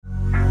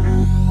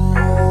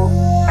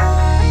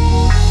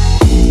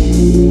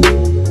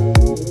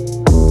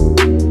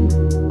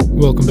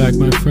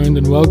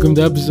and welcome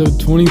to episode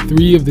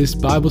 23 of this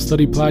Bible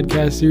study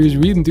podcast series,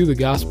 reading through the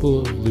Gospel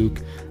of Luke.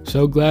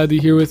 So glad to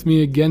hear with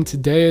me again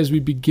today as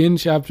we begin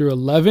chapter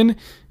 11 in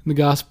the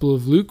Gospel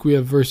of Luke. We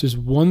have verses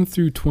 1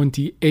 through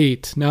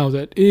 28. Now,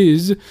 that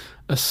is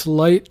a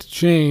slight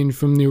change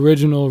from the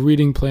original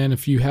reading plan.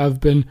 If you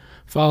have been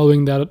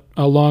following that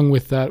along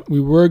with that, we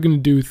were going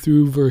to do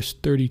through verse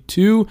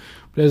 32,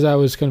 but as I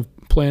was kind of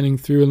planning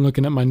through and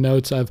looking at my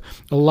notes, I have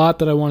a lot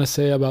that I want to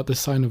say about the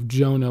sign of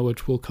Jonah,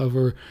 which we'll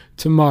cover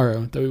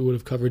tomorrow, that we would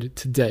have covered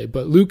today.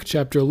 But Luke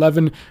chapter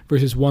 11,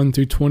 verses 1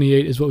 through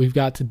 28 is what we've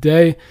got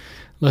today.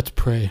 Let's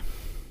pray.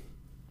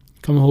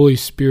 Come, Holy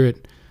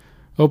Spirit,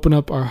 open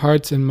up our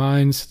hearts and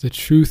minds to the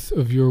truth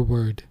of your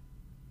word.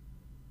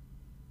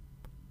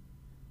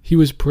 He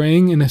was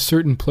praying in a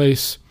certain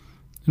place,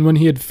 and when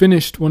he had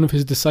finished, one of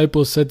his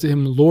disciples said to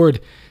him,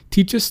 "Lord,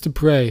 teach us to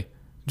pray,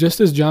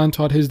 just as John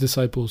taught his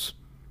disciples."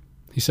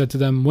 He said to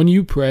them, "When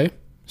you pray,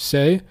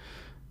 say,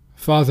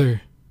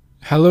 'Father,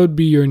 hallowed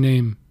be your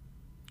name.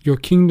 Your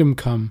kingdom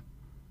come.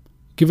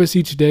 Give us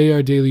each day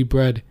our daily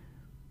bread,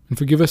 and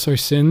forgive us our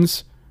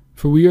sins,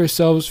 for we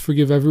ourselves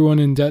forgive everyone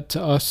in debt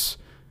to us,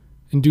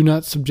 and do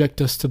not subject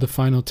us to the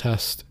final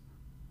test.'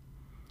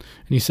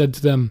 And he said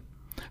to them,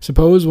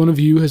 'Suppose one of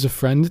you has a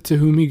friend to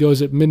whom he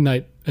goes at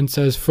midnight and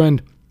says,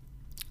 "Friend,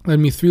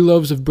 lend me 3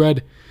 loaves of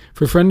bread,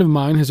 for a friend of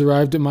mine has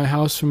arrived at my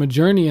house from a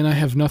journey, and I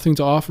have nothing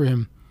to offer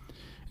him."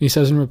 And he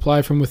says in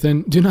reply from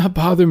within, "Do not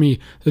bother me.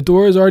 The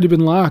door has already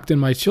been locked, and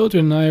my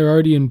children and I are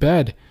already in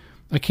bed.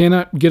 I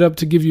cannot get up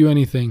to give you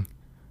anything."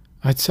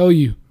 I tell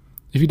you,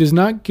 if he does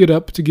not get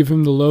up to give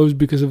him the loaves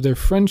because of their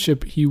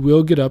friendship, he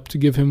will get up to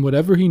give him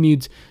whatever he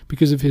needs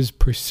because of his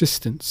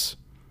persistence.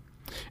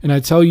 And I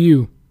tell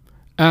you,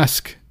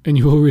 ask, and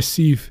you will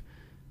receive.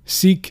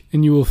 Seek,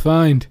 and you will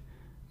find.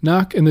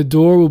 Knock, and the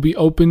door will be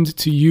opened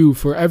to you.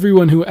 For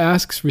everyone who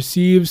asks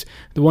receives,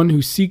 the one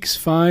who seeks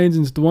finds,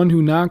 and to the one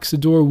who knocks the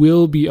door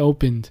will be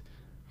opened.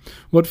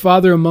 What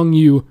father among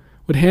you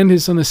would hand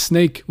his son a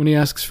snake when he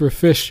asks for a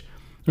fish,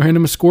 or hand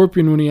him a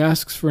scorpion when he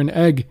asks for an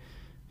egg?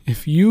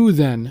 If you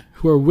then,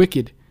 who are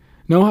wicked,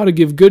 know how to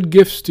give good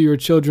gifts to your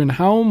children,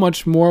 how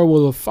much more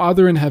will the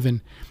Father in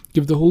heaven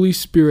give the Holy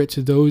Spirit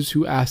to those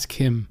who ask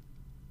him?"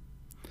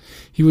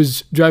 He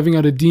was driving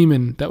out a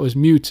demon that was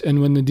mute,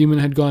 and when the demon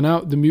had gone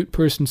out, the mute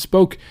person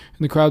spoke,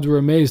 and the crowds were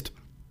amazed.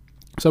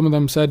 Some of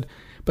them said,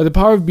 "By the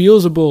power of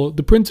Beelzebul,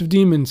 the prince of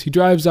demons, he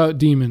drives out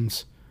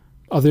demons."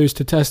 Others,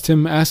 to test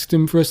him, asked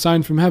him for a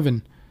sign from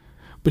heaven.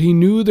 But he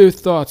knew their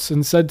thoughts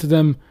and said to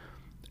them,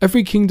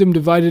 "Every kingdom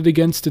divided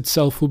against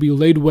itself will be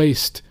laid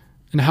waste,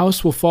 and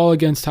house will fall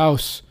against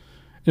house.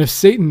 And if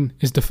Satan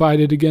is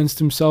divided against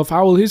himself,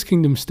 how will his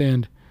kingdom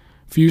stand?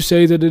 For you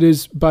say that it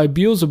is by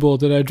Beelzebul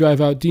that I drive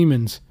out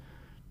demons.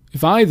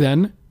 If I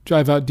then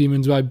drive out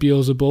demons by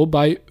Beelzebul,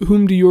 by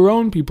whom do your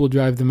own people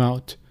drive them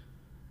out?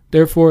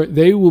 Therefore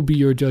they will be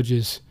your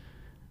judges.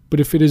 But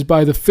if it is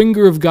by the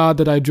finger of God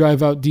that I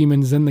drive out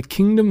demons, then the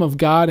kingdom of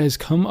God has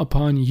come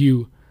upon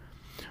you.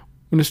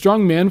 When a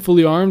strong man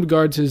fully armed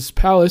guards his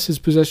palace, his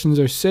possessions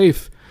are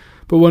safe.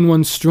 But when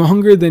one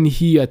stronger than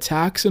he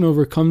attacks and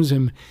overcomes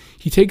him,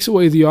 he takes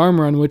away the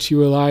armor on which he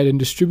relied and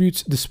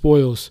distributes the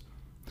spoils.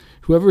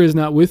 Whoever is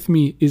not with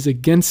me is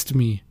against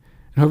me,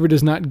 and whoever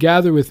does not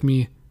gather with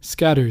me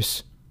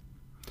scatters.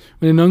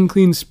 When an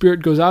unclean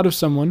spirit goes out of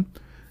someone,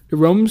 it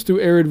roams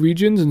through arid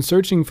regions and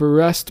searching for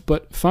rest,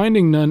 but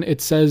finding none, it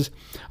says,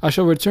 'I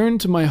shall return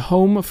to my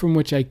home from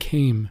which I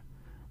came.'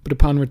 But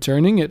upon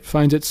returning, it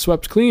finds it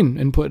swept clean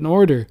and put in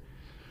order.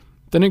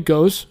 Then it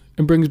goes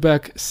and brings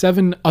back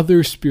 7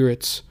 other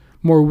spirits,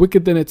 more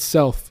wicked than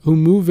itself, who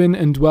move in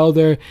and dwell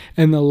there,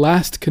 and the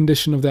last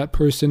condition of that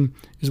person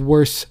is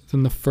worse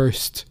than the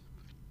first."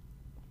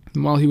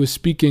 And while he was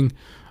speaking,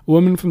 a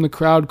woman from the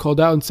crowd called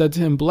out and said to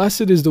him,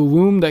 "Blessed is the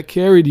womb that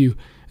carried you,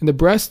 and the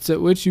breasts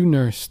at which you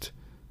nursed."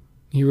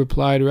 He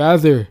replied,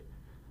 "Rather,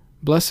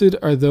 blessed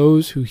are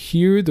those who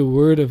hear the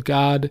word of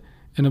God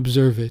and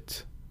observe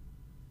it."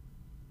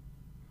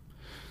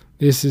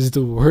 This is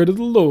the word of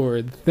the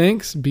Lord.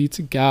 Thanks be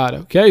to God.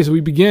 Okay, so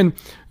we begin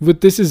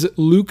with, this is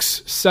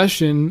Luke's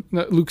section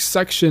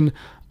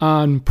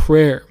on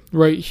prayer,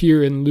 right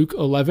here in Luke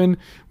 11,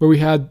 where we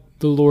had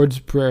the Lord's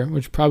Prayer,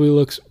 which probably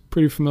looks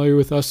pretty familiar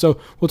with us. So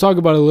we'll talk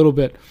about it a little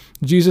bit.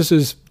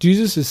 Jesus's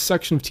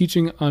section of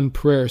teaching on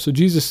prayer. So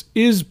Jesus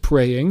is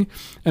praying,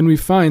 and we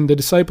find the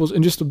disciples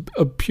in just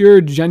a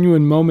pure,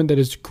 genuine moment that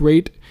is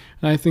great,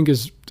 and I think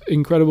is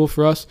incredible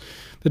for us.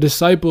 The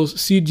disciples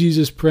see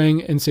Jesus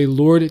praying and say,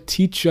 "Lord,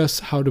 teach us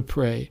how to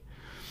pray."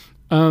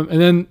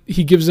 And then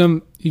he gives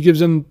them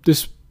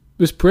this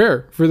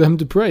prayer for them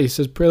to pray. He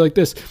says, "Pray like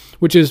this,"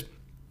 which is,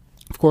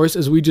 of course,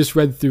 as we just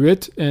read through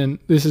it, and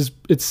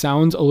it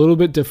sounds a little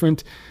bit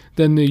different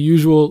than the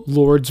usual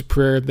Lord's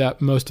Prayer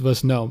that most of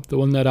us know, the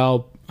one that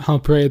I'll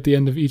pray at the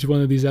end of each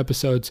one of these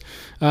episodes.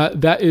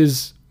 That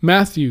is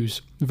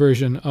Matthew's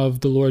version of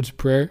the Lord's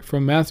Prayer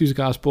from Matthew's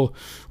Gospel,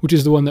 which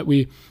is the one that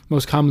we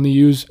most commonly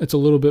use. It's a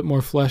little bit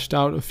more fleshed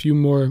out, a few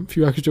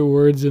extra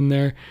words in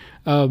there.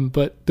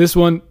 But this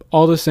one,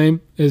 all the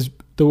same, is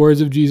the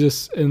words of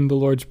Jesus in the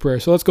Lord's Prayer.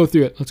 So let's go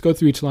through it. Let's go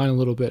through each line a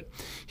little bit.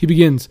 He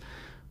begins,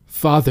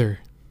 Father,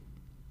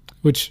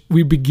 which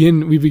we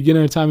begin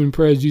our time in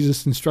prayer as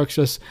Jesus instructs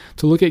us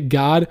to look at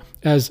God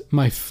as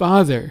my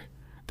Father.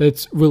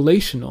 That's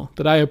relational,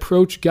 that I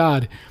approach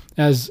God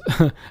as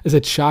a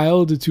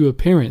child to a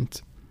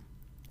parent.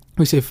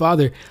 We say,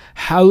 Father,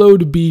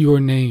 hallowed be your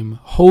name.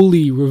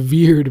 Holy,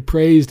 revered,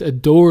 praised,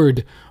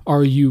 adored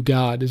are you,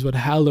 God, is what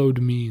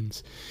hallowed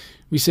means.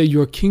 We say,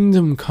 your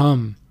kingdom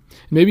come.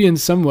 Maybe in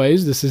some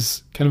ways this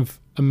is kind of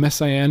a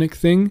messianic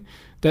thing,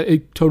 that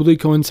it totally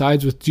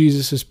coincides with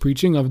Jesus'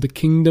 preaching of the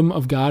kingdom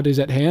of God is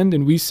at hand.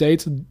 And we say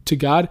to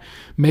God,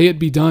 may it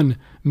be done.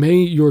 May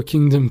your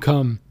kingdom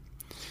come.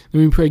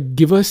 And we pray,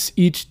 give us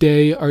each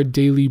day our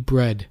daily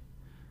bread,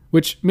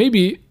 which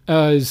maybe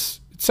it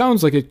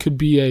sounds like it could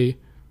be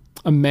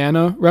a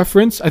manna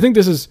reference. I think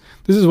this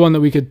is one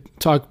that we could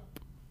talk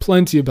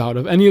plenty about.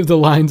 Of any of the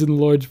lines in the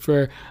Lord's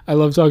Prayer, I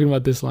love talking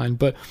about this line,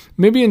 but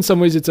maybe in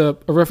some ways it's a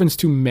reference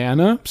to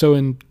manna. So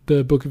in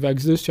the book of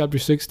Exodus, chapter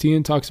 16,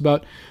 it talks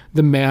about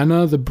the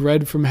manna, the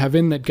bread from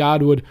heaven that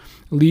God would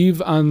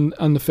leave on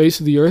the face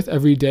of the earth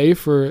every day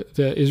for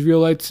the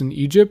Israelites in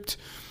Egypt.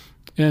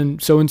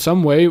 And so in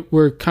some way,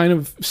 we're kind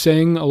of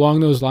saying along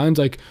those lines,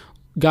 like,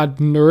 God,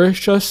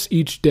 nourish us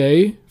each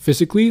day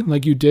physically,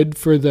 like you did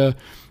for the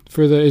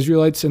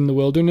Israelites in the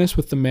wilderness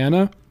with the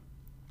manna.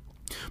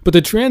 But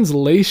the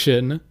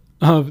translation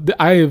of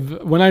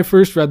when I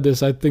first read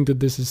this, I think that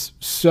this is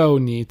so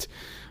neat.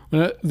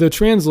 The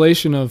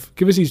translation of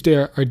give us each day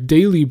our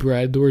daily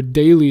bread, the word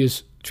daily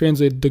is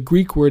translated, the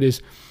Greek word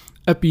is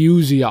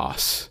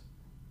epiousios.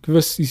 Give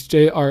us each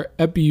day our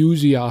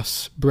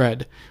epiousios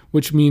bread,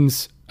 which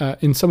means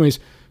in some ways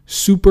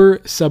super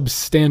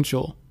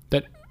substantial.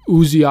 That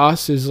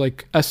ousios is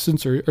like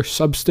essence or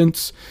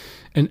substance,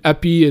 and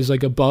epi is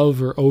like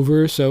above or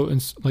over, so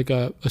it's like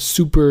a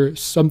super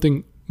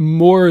something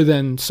more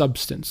than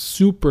substance,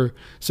 super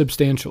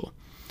substantial.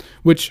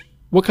 Which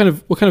what kind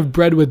of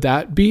bread would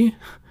that be?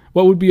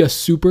 What would be a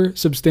super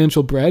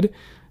substantial bread?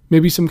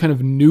 Maybe some kind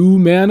of new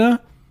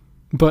manna,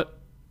 but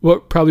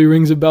what probably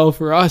rings a bell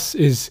for us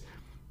is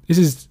this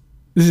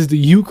is the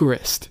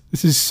Eucharist.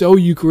 This is so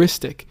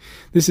Eucharistic.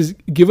 This is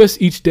give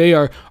us each day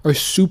our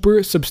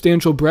super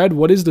substantial bread.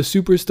 What is the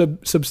super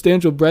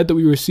substantial bread that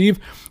we receive?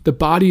 The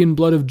body and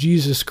blood of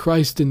Jesus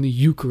Christ in the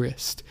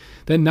Eucharist.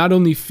 That not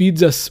only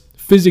feeds us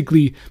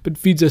physically, but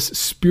feeds us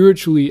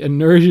spiritually and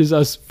nourishes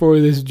us for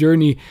this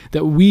journey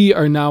that we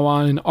are now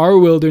on in our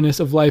wilderness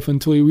of life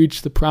until we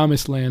reach the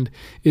promised land,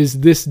 is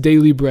this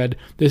daily bread,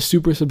 this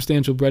super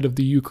substantial bread of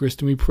the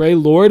Eucharist. And we pray,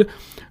 Lord,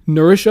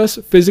 nourish us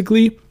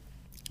physically,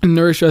 and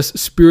nourish us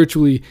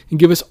spiritually, and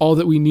give us all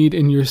that we need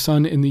in your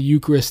Son in the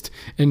Eucharist,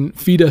 and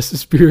feed us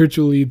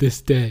spiritually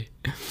this day.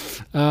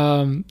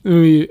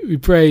 We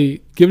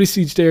pray, give us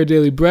each day our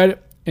daily bread,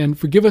 and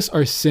forgive us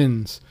our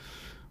sins,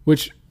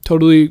 which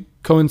totally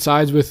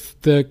coincides with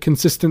the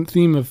consistent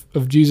theme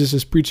of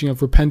Jesus' preaching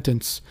of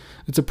repentance.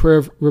 It's a prayer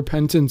of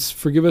repentance.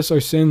 Forgive us our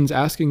sins,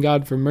 asking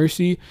God for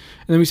mercy.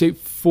 And then we say,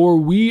 for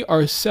we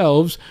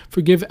ourselves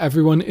forgive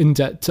everyone in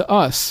debt to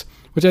us,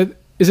 which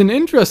is an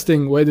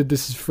interesting way that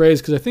this is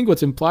phrased, because I think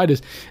what's implied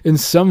is in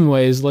some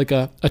ways like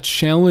a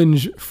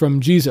challenge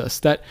from Jesus,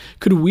 that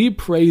could we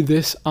pray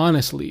this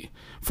honestly?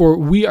 For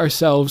we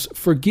ourselves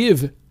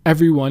forgive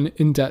everyone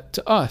in debt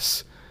to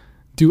us.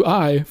 Do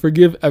I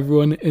forgive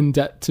everyone in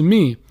debt to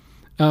me?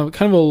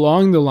 Kind of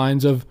along the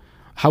lines of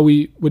how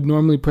we would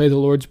normally pray the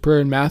Lord's Prayer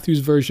in Matthew's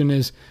version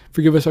is,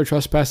 forgive us our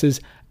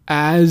trespasses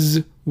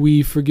as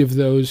we forgive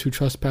those who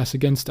trespass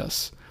against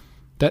us.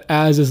 That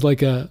as is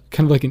like a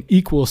kind of like an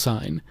equal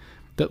sign.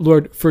 That,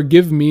 Lord,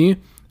 forgive me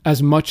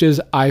as much as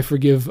I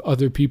forgive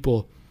other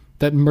people.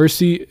 That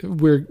mercy,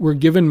 we're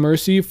given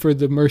mercy for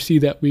the mercy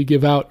that we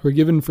give out. We're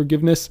given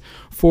forgiveness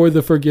for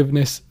the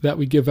forgiveness that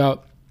we give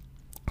out.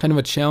 Kind of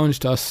a challenge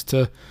to us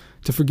to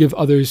forgive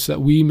others so that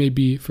we may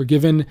be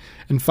forgiven.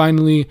 And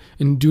finally,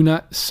 and do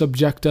not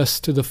subject us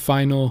to the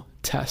final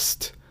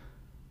test.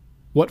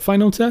 What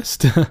final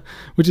test?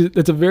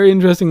 That's a very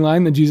interesting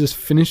line that Jesus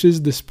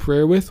finishes this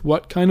prayer with.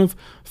 What kind of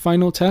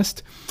final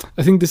test?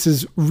 I think this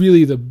is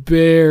really the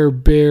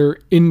bare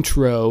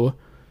intro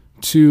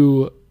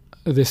to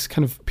this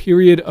kind of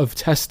period of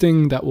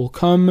testing that will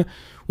come,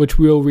 which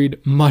we'll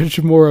read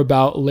much more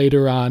about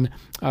later on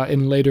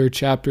in later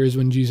chapters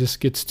when Jesus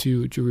gets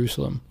to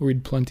Jerusalem. We'll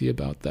read plenty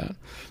about that.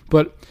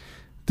 But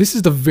this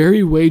is the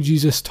very way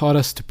Jesus taught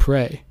us to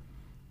pray.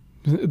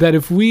 That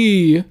if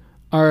we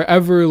are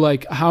ever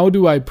like, how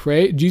do I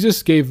pray?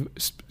 Jesus gave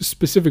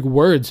specific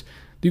words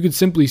that you could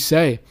simply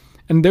say.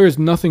 And there is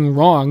nothing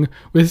wrong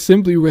with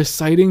simply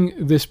reciting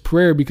this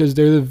prayer, because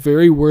they're the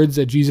very words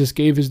that Jesus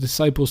gave his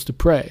disciples to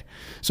pray.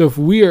 So if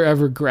we are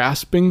ever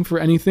grasping for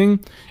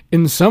anything,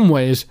 in some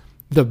ways,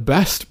 the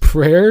best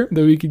prayer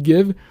that we could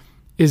give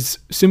is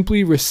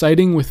simply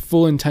reciting with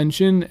full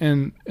intention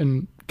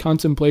and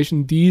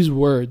contemplation these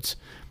words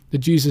that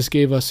Jesus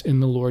gave us in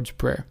the Lord's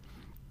Prayer.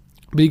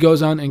 But he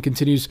goes on and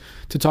continues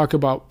to talk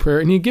about prayer,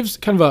 and he gives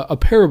kind of a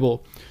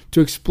parable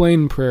to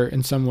explain prayer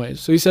in some ways.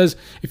 So he says,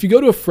 if you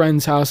go to a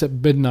friend's house at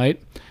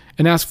midnight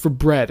and ask for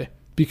bread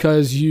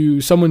because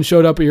someone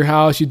showed up at your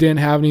house, you didn't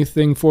have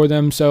anything for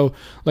them, so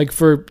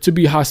to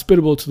be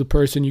hospitable to the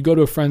person, you go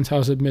to a friend's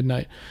house at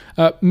midnight.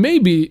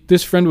 Maybe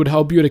this friend would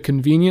help you at a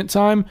convenient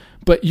time,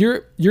 but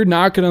you're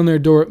knocking on their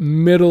door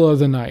middle of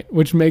the night,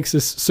 which makes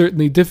this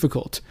certainly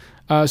difficult.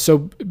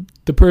 So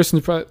the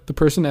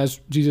person, as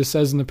Jesus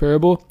says in the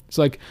parable, it's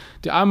like,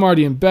 I'm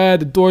already in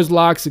bed, the door's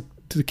locked,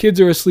 the kids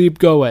are asleep,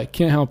 go away,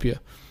 can't help you.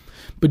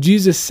 But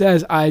Jesus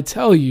says, I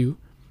tell you,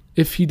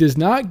 if he does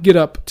not get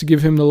up to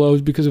give him the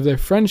loaves because of their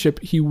friendship,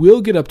 he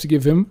will get up to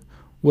give him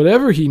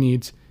whatever he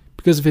needs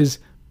because of his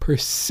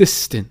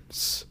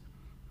persistence.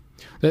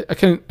 I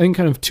think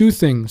kind of two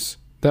things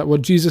that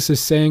what Jesus is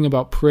saying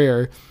about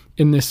prayer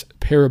in this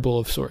parable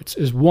of sorts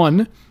is,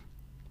 one,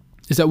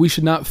 is that we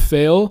should not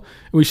fail,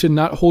 and we should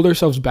not hold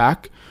ourselves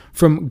back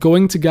from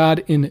going to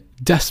God in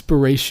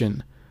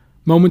desperation,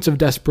 moments of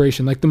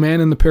desperation, like the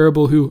man in the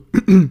parable who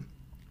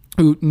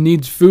who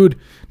needs food,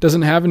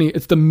 doesn't have any.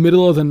 It's the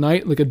middle of the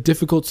night, like a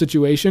difficult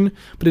situation,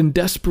 but in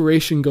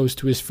desperation goes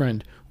to his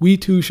friend. We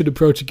too should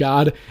approach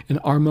God in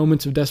our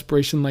moments of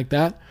desperation like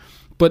that,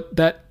 but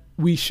that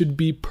we should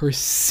be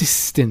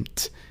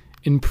persistent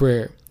in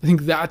prayer. I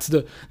think that's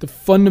the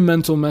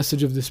fundamental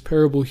message of this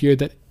parable here,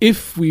 that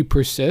if we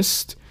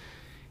persist,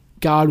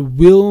 God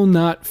will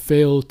not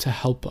fail to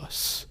help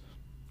us.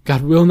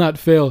 God will not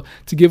fail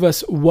to give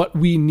us what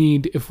we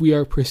need if we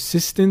are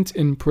persistent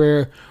in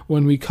prayer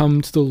when we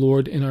come to the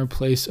Lord in our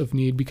place of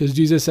need. Because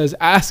Jesus says,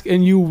 ask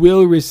and you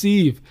will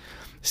receive.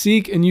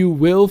 Seek and you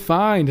will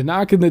find.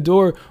 Knock, and the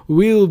door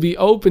will be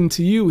open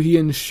to you. He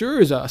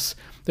assures us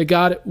that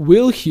God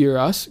will hear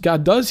us.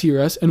 God does hear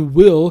us and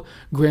will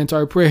grant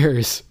our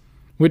prayers,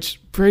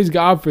 which praise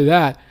God for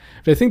that.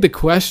 But I think the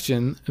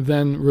question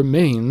then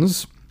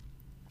remains,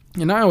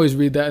 and I always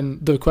read that,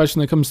 and the question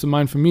that comes to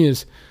mind for me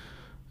is,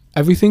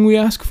 everything we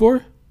ask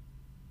for?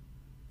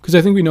 Because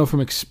I think we know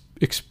from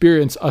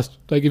experience,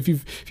 like if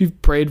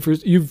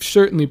you've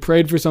certainly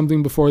prayed for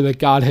something before that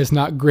God has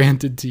not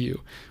granted to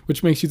you,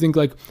 which makes you think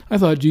like, I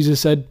thought Jesus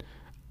said,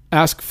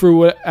 ask for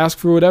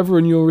whatever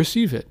and you'll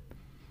receive it.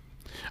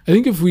 I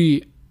think if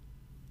we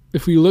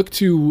look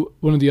to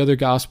one of the other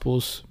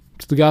gospels,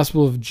 to the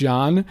Gospel of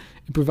John,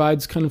 it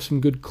provides kind of some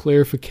good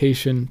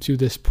clarification to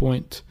this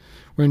point.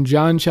 Where in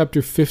John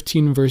chapter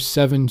 15, verse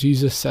 7,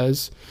 Jesus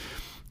says,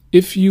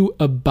 if you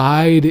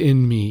abide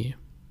in me,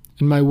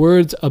 and my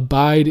words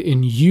abide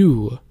in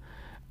you,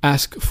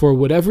 ask for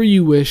whatever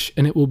you wish,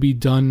 and it will be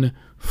done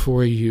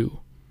for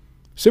you.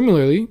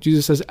 Similarly,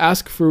 Jesus says,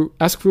 ask for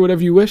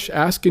whatever you wish,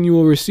 ask and you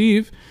will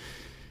receive.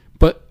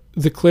 But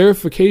the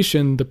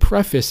clarification, the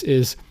preface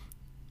is,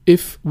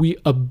 if we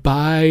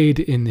abide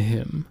in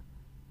him,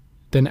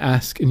 then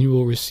ask and you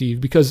will receive.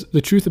 Because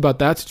the truth about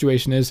that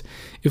situation is,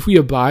 if we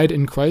abide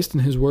in Christ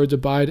and his words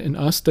abide in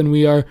us, then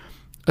we are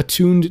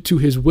attuned to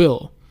his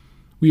will.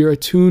 We are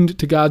attuned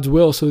to God's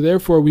will, so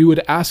therefore we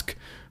would ask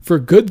for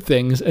good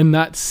things and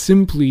not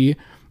simply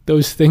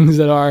those things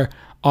that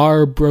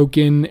are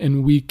broken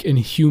and weak and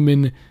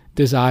human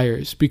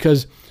desires.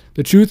 Because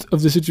the truth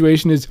of the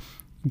situation is,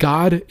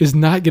 God is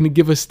not going to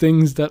give us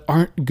things that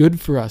aren't good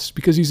for us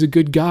because he's a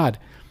good God.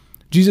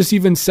 Jesus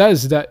even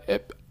says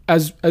that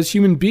as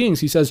human beings,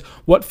 he says,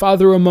 what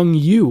father among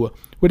you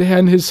would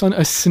hand his son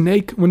a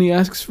snake when he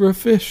asks for a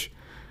fish,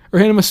 or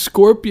hand him a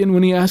scorpion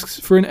when he asks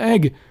for an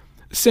egg?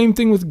 Same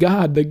thing with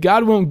God, that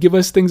God won't give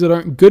us things that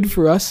aren't good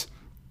for us,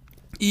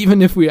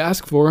 even if we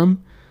ask for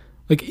him.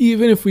 Like,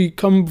 even if we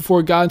come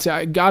before God and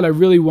say, God, I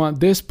really want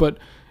this, but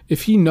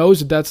if he knows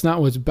that that's not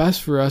what's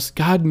best for us,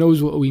 God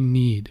knows what we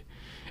need.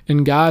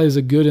 And God is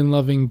a good and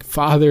loving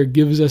Father,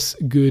 gives us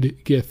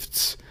good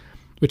gifts,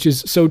 which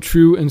is so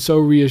true and so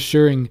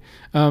reassuring,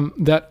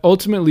 that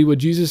ultimately what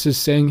Jesus is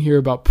saying here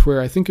about prayer,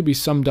 I think could be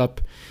summed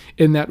up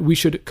in that we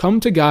should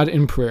come to God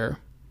in prayer,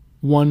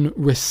 1,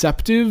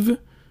 receptive,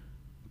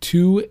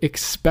 2,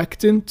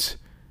 expectant,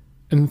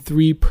 and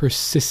 3,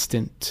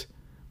 persistent.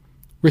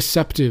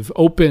 Receptive,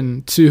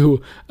 open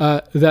to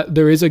that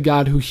there is a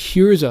God who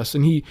hears us,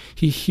 and he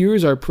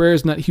hears our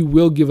prayers, and that he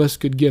will give us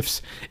good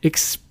gifts.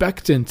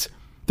 Expectant,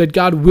 that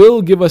God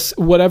will give us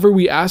whatever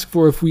we ask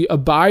for if we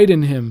abide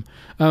in him,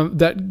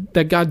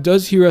 that God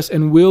does hear us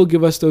and will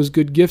give us those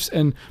good gifts.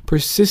 And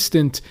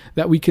persistent,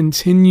 that we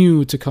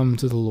continue to come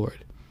to the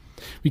Lord.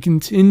 We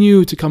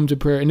continue to come to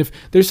prayer. And if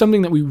there's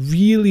something that we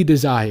really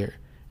desire,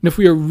 and if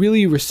we are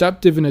really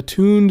receptive and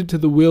attuned to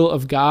the will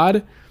of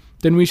God,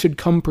 then we should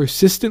come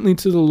persistently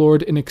to the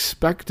Lord in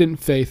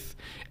expectant faith,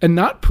 and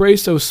not pray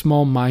so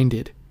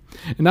small-minded,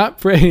 and not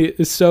pray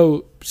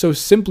so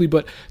simply,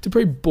 but to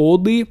pray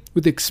boldly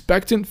with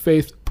expectant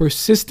faith,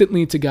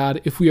 persistently to God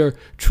if we are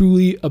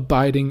truly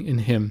abiding in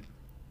him.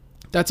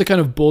 That's a kind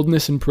of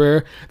boldness in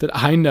prayer that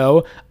I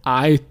know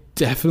I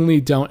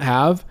definitely don't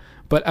have.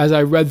 But as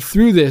I read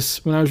through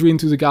this, when I was reading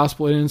through the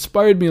gospel, it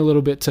inspired me a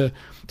little bit to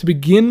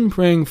begin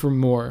praying for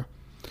more.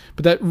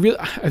 But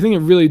I think it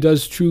really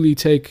does truly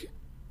take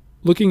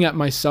looking at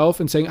myself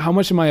and saying, how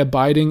much am I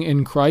abiding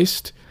in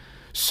Christ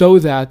so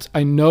that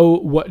I know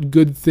what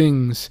good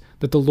things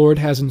that the Lord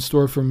has in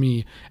store for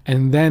me.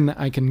 And then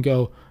I can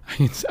go, I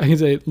can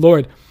say,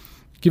 Lord,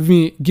 give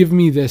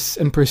me this,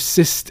 and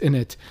persist in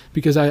it,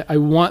 because I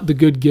want the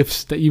good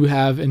gifts that you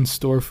have in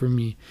store for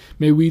me.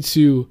 May we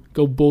too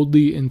go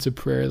boldly into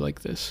prayer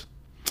like this.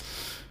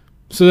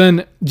 So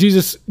then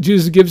Jesus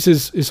gives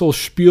his whole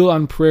spiel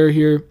on prayer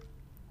here.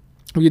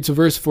 We get to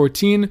verse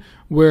 14,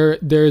 where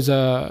there's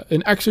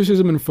an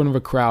exorcism in front of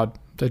a crowd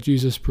that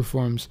Jesus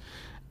performs.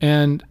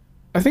 And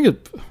I think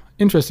it's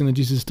interesting that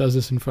Jesus does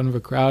this in front of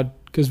a crowd,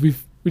 because we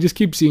just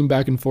keep seeing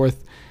back and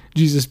forth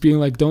Jesus being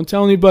like, don't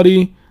tell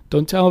anybody,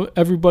 don't tell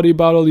everybody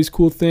about all these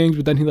cool things,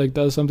 but then he like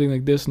does something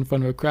like this in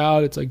front of a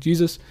crowd. It's like,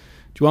 Jesus, do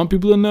you want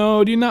people to know,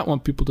 or do you not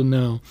want people to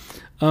know?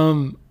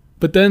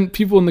 But then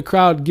people in the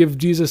crowd give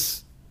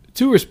Jesus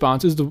two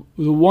responses. The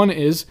one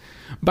is,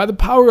 by the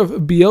power of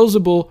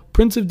Beelzebul,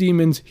 prince of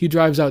demons, he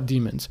drives out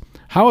demons.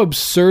 How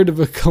absurd of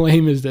a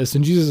claim is this?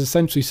 And Jesus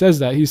essentially says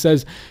that. He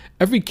says,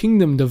 every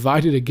kingdom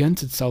divided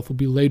against itself will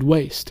be laid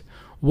waste.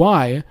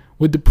 Why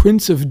would the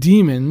prince of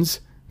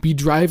demons be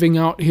driving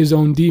out his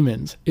own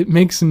demons? It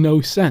makes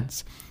no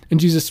sense. And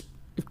Jesus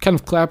kind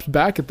of claps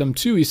back at them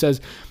too. He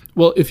says,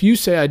 well, if you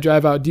say I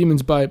drive out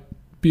demons by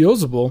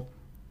Beelzebul,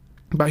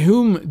 by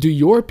whom do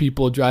your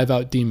people drive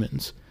out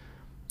demons?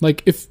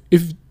 Like, if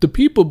the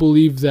people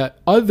believe that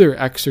other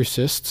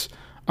exorcists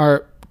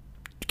are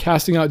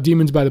casting out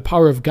demons by the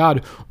power of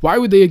God, why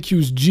would they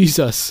accuse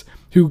Jesus,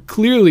 who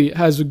clearly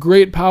has a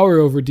great power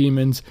over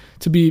demons,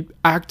 to be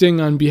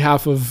acting on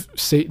behalf of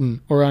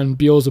Satan or on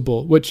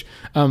Beelzebul? Which,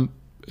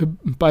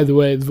 by the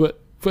way,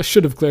 I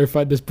should have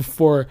clarified this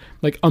before,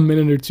 like a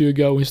minute or two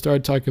ago, when we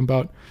started talking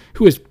about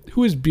who is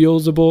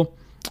Beelzebul.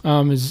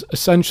 Is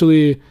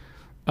essentially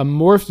a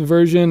morphed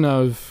version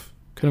of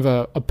kind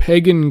of a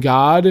pagan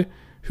god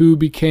who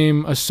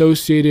became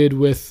associated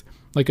with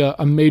like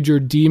a major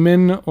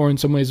demon, or in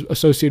some ways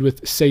associated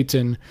with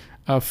Satan,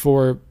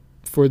 for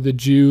the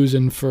Jews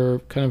and for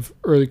kind of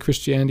early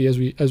Christianity as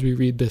we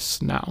read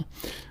this now,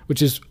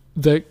 which is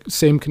the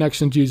same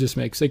connection Jesus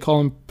makes. They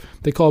call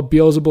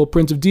Beelzebul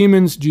prince of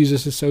demons.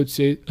 Jesus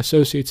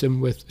associates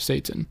him with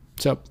Satan.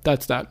 So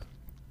that's that.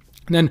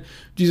 And then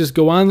Jesus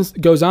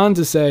goes on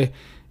to say,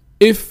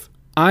 if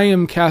I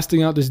am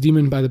casting out this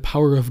demon by the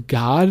power of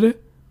God,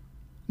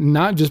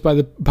 not just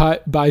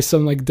by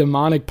some like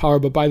demonic power,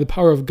 but by the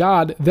power of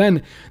God,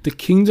 then the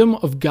kingdom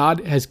of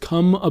God has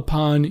come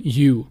upon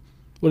you.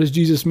 What does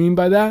Jesus mean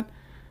by that?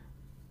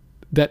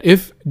 That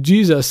if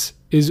Jesus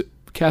is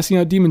casting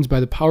out demons by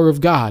the power of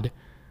God,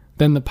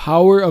 then the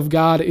power of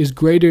God is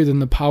greater than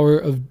the power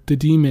of the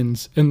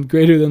demons and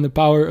greater than the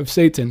power of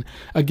Satan.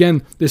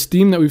 Again, this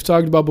theme that we've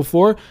talked about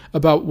before,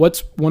 about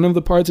what's one of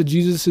the parts of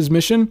Jesus'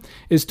 mission,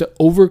 is to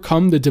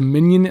overcome the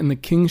dominion and the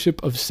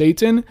kingship of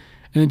Satan.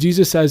 And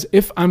Jesus says,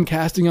 if I'm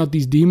casting out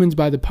these demons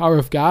by the power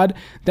of God,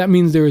 that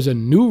means there is a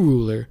new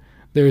ruler,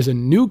 there is a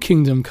new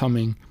kingdom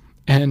coming,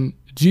 and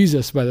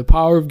Jesus, by the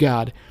power of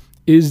God,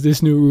 is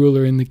this new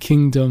ruler in the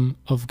kingdom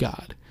of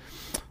God.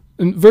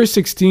 In verse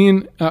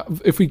 16,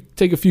 if we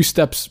take a few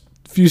steps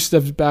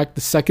back,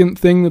 the second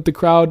thing that the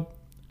crowd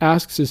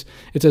asks is,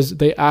 it says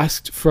they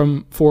asked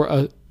from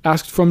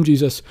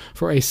Jesus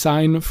for a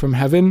sign from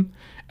heaven.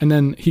 And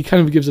then he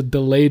kind of gives a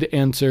delayed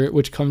answer,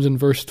 which comes in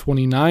verse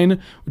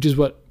 29, which is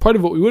part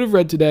of what we would have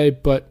read today,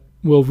 but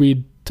we'll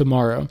read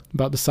tomorrow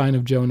about the sign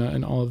of Jonah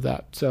and all of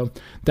that. So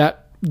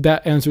that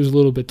answer is a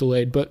little bit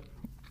delayed, but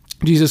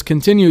Jesus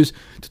continues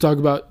to talk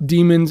about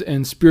demons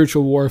and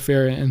spiritual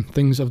warfare and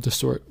things of the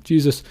sort.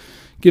 Jesus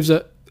gives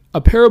a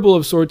parable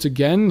of sorts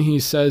again. He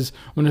says,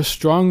 when a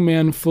strong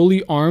man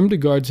fully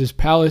armed guards his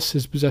palace,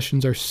 his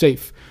possessions are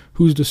safe.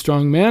 Who's the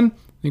strong man?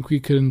 I think we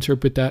could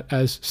interpret that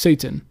as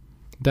Satan.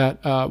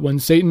 That when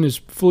Satan is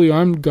fully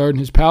armed, guarding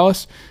his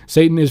palace,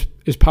 Satan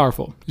is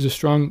powerful.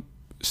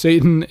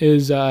 Satan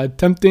is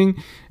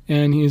tempting,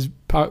 and he is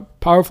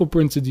powerful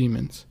prince of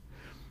demons.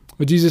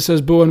 But Jesus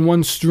says, but when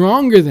one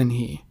stronger than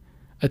he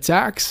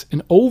attacks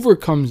and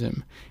overcomes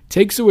him,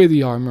 takes away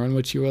the armor on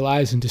which he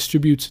relies and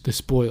distributes the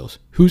spoils.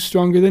 Who's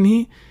stronger than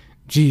he?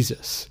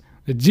 Jesus.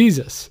 That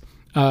Jesus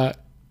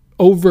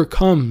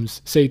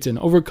overcomes Satan,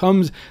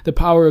 overcomes the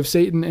power of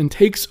Satan, and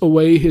takes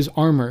away his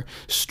armor,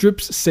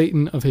 strips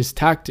Satan of his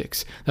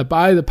tactics. That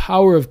by the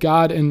power of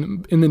God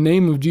and in the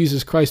name of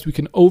Jesus Christ, we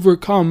can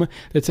overcome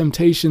the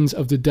temptations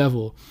of the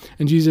devil.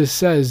 And Jesus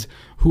says,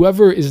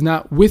 whoever is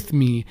not with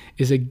me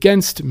is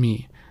against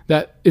me.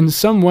 That in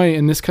some way,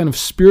 in this kind of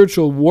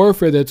spiritual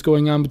warfare that's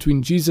going on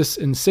between Jesus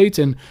and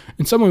Satan,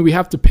 in some way we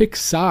have to pick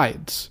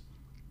sides,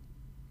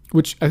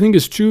 which I think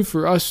is true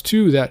for us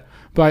too, that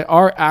by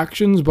our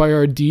actions, by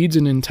our deeds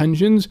and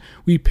intentions,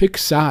 we pick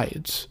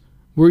sides.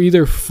 We're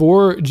either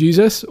for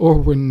Jesus or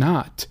we're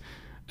not.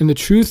 And the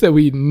truth that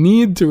we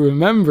need to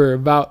remember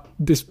about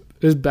this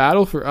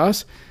battle for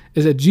us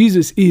is that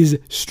Jesus is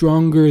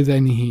stronger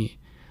than he.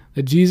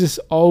 That Jesus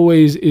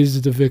always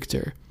is the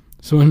victor.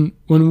 So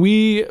when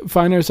we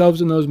find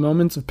ourselves in those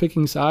moments of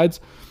picking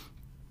sides,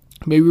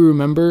 may we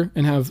remember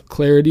and have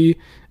clarity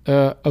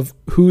of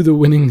who the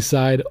winning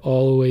side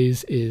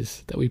always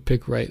is, that we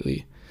pick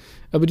rightly.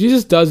 But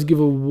Jesus does give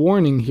a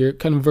warning here,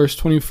 kind of verse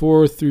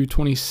 24 through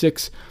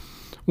 26,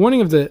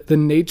 warning of the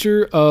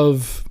nature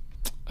of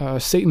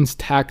Satan's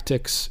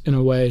tactics in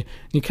a way.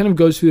 And he kind of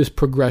goes through this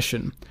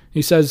progression.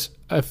 He says,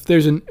 if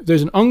there's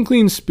an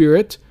unclean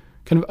spirit,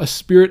 kind of a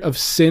spirit of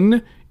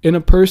sin in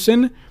a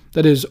person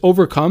that is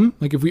overcome,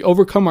 like if we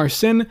overcome our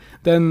sin,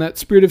 then that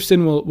spirit of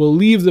sin will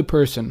leave the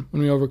person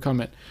when we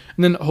overcome it.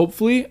 And then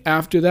hopefully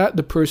after that,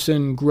 the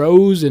person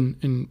grows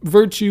in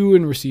virtue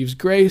and receives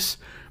grace,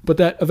 but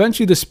that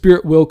eventually the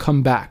spirit will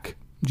come back,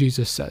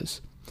 Jesus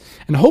says.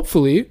 And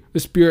hopefully the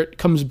spirit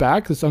comes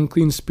back, this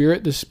unclean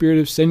spirit, the spirit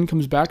of sin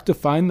comes back to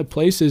find the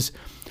place is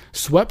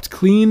swept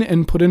clean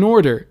and put in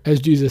order,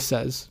 as Jesus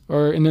says.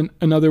 Or in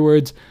other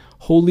words,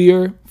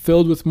 holier,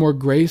 filled with more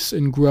grace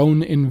and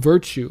grown in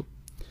virtue.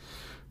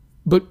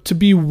 But to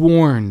be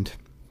warned,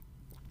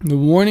 the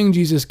warning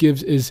Jesus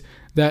gives is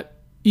that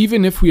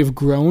even if we have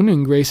grown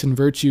in grace and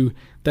virtue,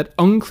 that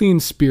unclean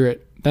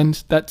spirit, then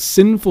that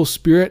sinful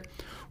spirit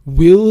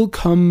will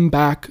come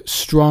back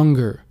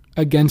stronger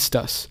against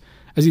us.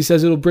 As he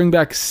says, it'll bring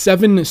back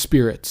 7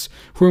 spirits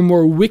who are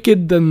more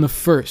wicked than the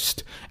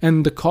first.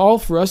 And the call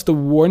for us, the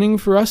warning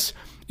for us,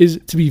 is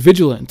to be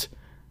vigilant.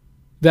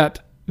 That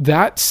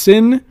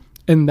sin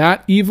and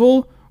that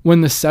evil,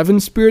 when the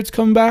 7 spirits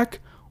come back,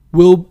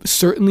 will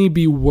certainly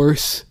be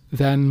worse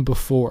than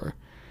before.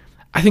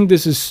 I think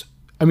this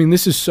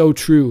is so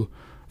true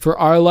for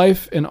our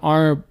life and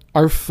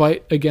our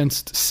fight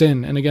against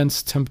sin and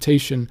against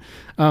temptation,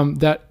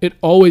 that it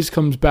always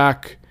comes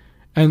back,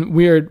 and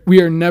we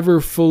are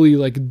never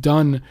fully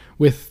done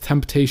with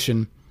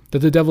temptation, that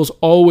the devil's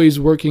always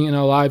working in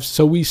our lives.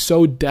 So we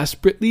so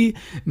desperately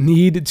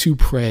need to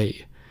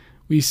pray.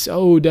 We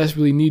so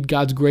desperately need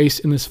God's grace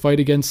in this fight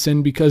against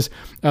sin, because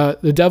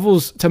the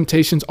devil's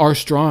temptations are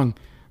strong.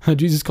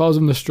 Jesus calls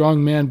him the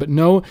strong man, but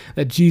know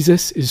that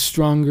Jesus is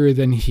stronger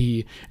than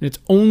he. And it's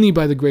only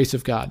by the grace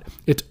of God.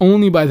 It's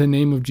only by the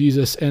name of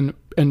Jesus and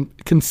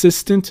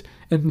consistent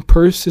and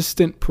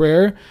persistent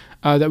prayer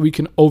that we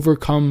can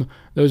overcome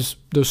those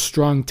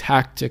strong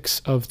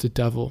tactics of the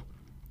devil.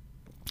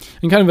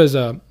 And kind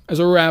of as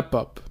a wrap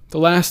up, the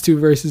last 2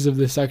 verses of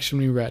this section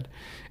we read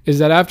is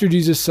that after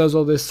Jesus says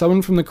all this,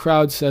 someone from the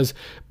crowd says,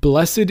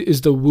 "Blessed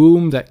is the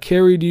womb that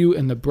carried you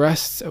and the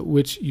breasts at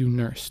which you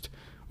nursed,"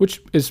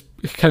 which is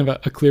kind of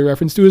a clear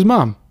reference to his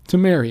mom, to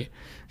Mary.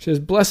 She says,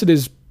 Blessed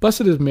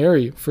is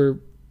Mary for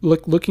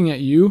looking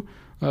at you.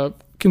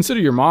 Consider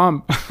your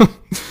mom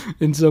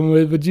in some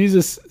way. But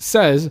Jesus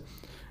says,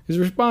 his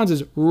response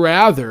is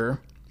rather.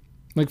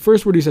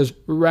 First word he says,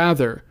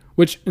 rather,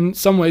 which in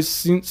some ways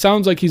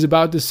sounds like he's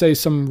about to say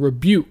some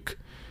rebuke.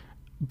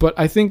 But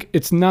I think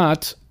it's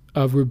not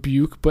a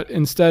rebuke, but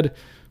instead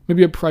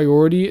maybe a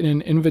priority and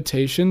an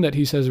invitation, that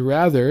he says,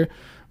 rather,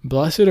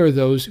 blessed are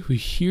those who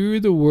hear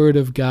the word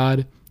of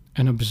God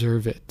and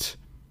observe it.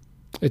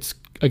 It's,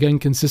 again,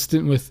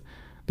 consistent with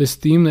this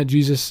theme that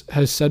Jesus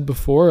has said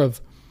before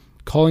of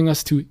calling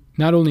us to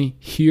not only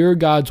hear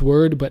God's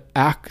word, but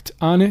act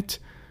on it.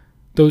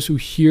 Those who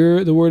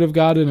hear the word of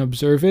God and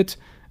observe it.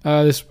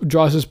 This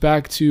draws us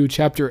back to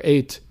chapter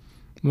 8,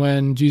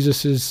 when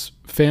Jesus'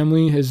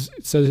 family, it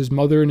says his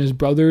mother and his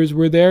brothers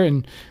were there,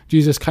 and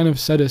Jesus kind of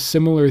said a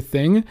similar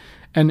thing.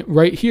 And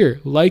right here,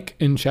 like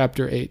in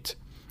chapter 8,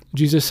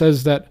 Jesus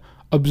says that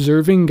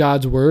observing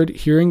God's word,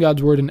 hearing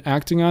God's word and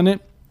acting on it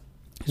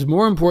is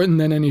more important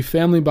than any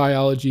family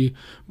biology,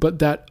 but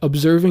that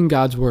observing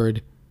God's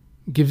word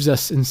gives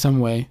us in some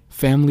way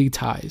family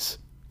ties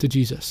to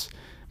Jesus,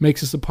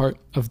 makes us a part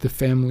of the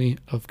family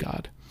of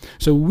God.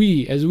 So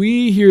as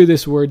we hear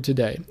this word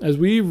today, as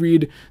we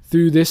read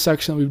through this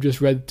section that we've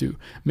just read through,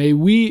 may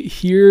we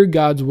hear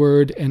God's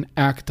word and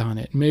act on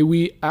it. May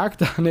we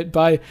act on it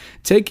by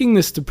taking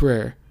this to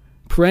prayer,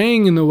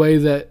 praying in the way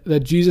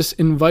that Jesus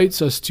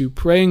invites us to,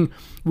 praying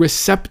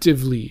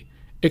receptively,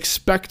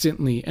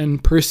 expectantly,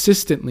 and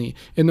persistently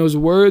in those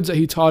words that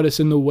he taught us,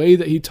 in the way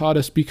that he taught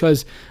us,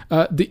 because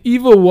the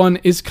evil one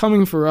is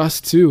coming for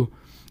us too.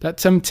 That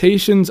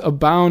temptations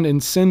abound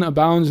and sin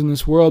abounds in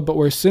this world, but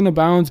where sin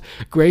abounds,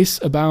 grace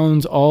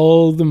abounds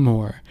all the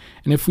more.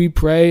 And if we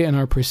pray and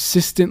are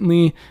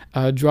persistently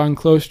drawing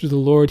closer to the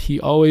Lord,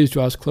 he always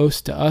draws close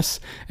to us,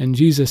 and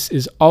Jesus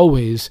is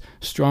always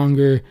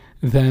stronger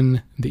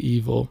than the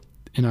evil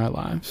in our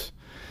lives.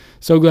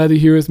 So glad to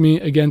hear with me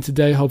again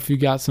today. Hope you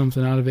got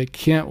something out of it.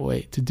 Can't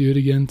wait to do it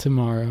again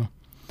tomorrow.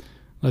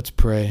 Let's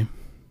pray.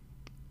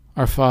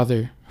 Our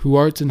Father, who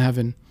art in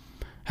heaven,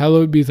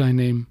 hallowed be thy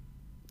name.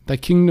 Thy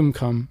kingdom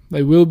come,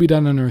 thy will be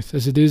done on earth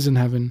as it is in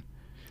heaven.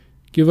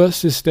 Give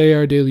us this day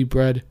our daily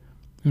bread,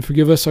 and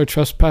forgive us our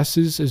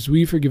trespasses as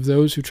we forgive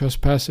those who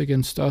trespass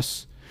against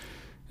us.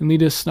 And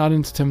lead us not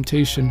into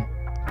temptation,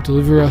 but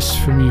deliver us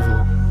from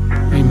evil.